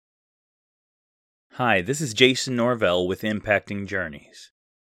Hi, this is Jason Norvell with Impacting Journeys.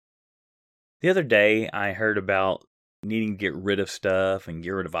 The other day, I heard about needing to get rid of stuff and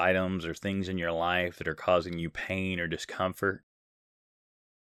get rid of items or things in your life that are causing you pain or discomfort.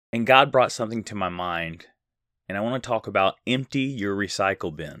 And God brought something to my mind, and I want to talk about empty your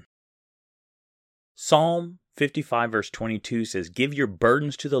recycle bin. Psalm 55 verse 22 says, "Give your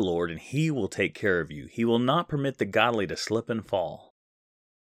burdens to the Lord, and He will take care of you. He will not permit the godly to slip and fall."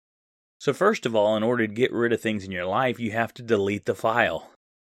 So first of all, in order to get rid of things in your life, you have to delete the file.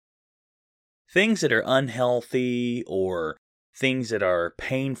 Things that are unhealthy or things that are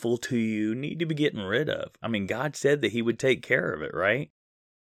painful to you need to be getting rid of. I mean, God said that He would take care of it, right?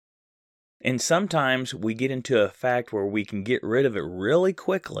 And sometimes we get into a fact where we can get rid of it really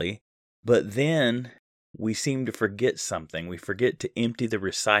quickly, but then we seem to forget something. We forget to empty the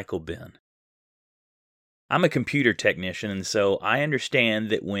recycle bin. I'm a computer technician, and so I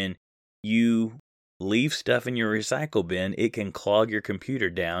understand that when you leave stuff in your recycle bin, it can clog your computer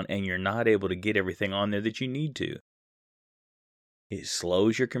down and you're not able to get everything on there that you need to. It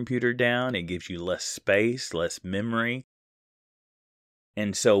slows your computer down. It gives you less space, less memory.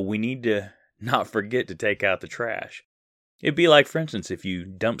 And so we need to not forget to take out the trash. It'd be like, for instance, if you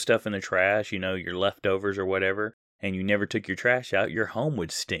dump stuff in the trash, your leftovers or whatever, and you never took your trash out, your home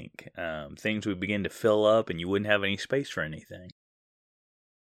would stink. Things would begin to fill up and you wouldn't have any space for anything.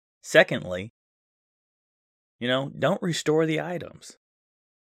 Secondly, don't restore the items.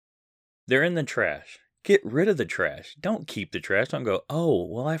 They're in the trash. Get rid of the trash. Don't keep the trash. Don't go, "Oh,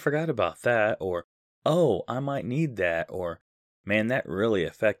 well, I forgot about that," or, "Oh, I might need that," or, "Man, that really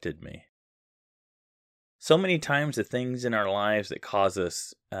affected me." So many times the things in our lives that cause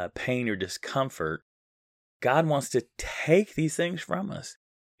us pain or discomfort, God wants to take these things from us.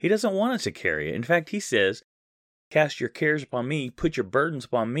 He doesn't want us to carry it. In fact, He says, "Cast your cares upon me, put your burdens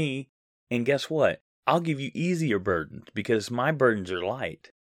upon me, and guess what? I'll give you easier burdens because my burdens are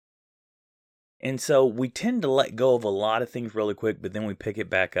light." And so we tend to let go of a lot of things really quick, but then we pick it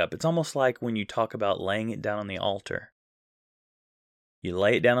back up. It's almost like when you talk about laying it down on the altar. You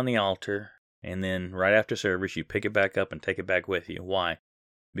lay it down on the altar, and then right after service, you pick it back up and take it back with you. Why?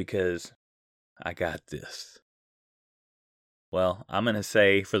 Because I got this. Well, I'm going to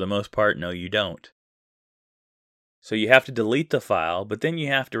say for the most part, no, you don't. So you have to delete the file, but then you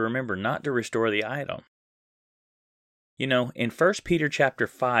have to remember not to restore the item. In 1 Peter chapter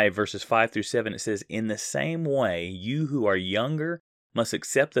 5, verses 5 through 7, it says, "In the same way, you who are younger must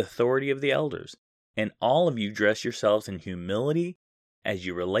accept the authority of the elders, and all of you dress yourselves in humility as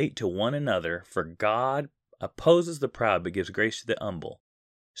you relate to one another, for God opposes the proud but gives grace to the humble.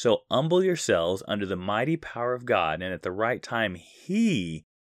 So humble yourselves under the mighty power of God, and at the right time He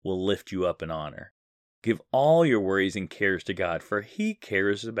will lift you up in honor. Give all your worries and cares to God, for He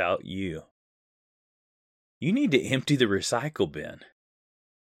cares about you." You need to empty the recycle bin.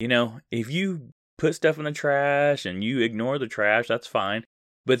 If you put stuff in the trash and you ignore the trash, that's fine.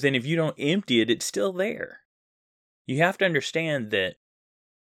 But then if you don't empty it, it's still there. You have to understand that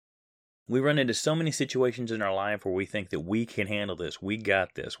we run into so many situations in our life where we think that we can handle this. We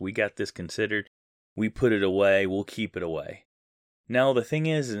got this considered. We put it away. We'll keep it away. No, the thing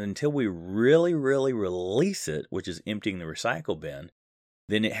is until we really, really release it, which is emptying the recycle bin,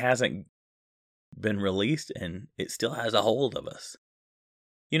 then it hasn't been released and it still has a hold of us.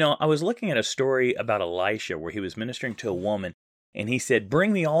 I was looking at a story about Elisha where he was ministering to a woman and he said,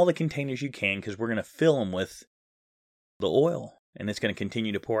 "Bring me all the containers you can because we're going to fill them with the oil and it's going to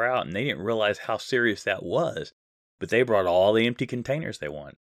continue to pour out." And they didn't realize how serious that was, but they brought all the empty containers they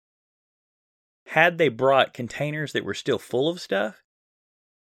want. Had they brought containers that were still full of stuff,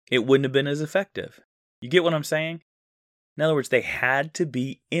 it wouldn't have been as effective. You get what I'm saying? In other words, they had to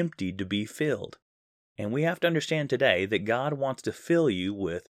be emptied to be filled. And we have to understand today that God wants to fill you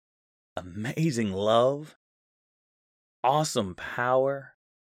with amazing love, awesome power,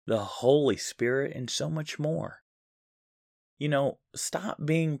 the Holy Spirit, and so much more. Stop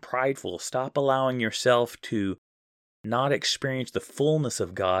being prideful. Stop allowing yourself to not experience the fullness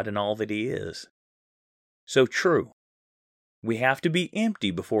of God and all that He is. So true. We have to be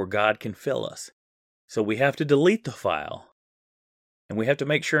empty before God can fill us. So we have to delete the file. And we have to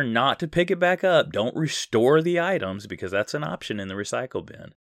make sure not to pick it back up. Don't restore the items because that's an option in the recycle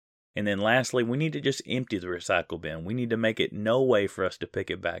bin. And then lastly, we need to just empty the recycle bin. We need to make it no way for us to pick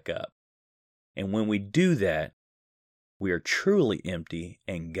it back up. And when we do that, we are truly empty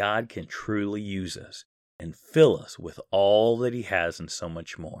and God can truly use us and fill us with all that He has and so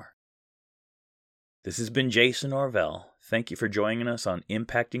much more. This has been Jason Norvell. Thank you for joining us on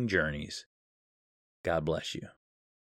Impacting Journeys. God bless you.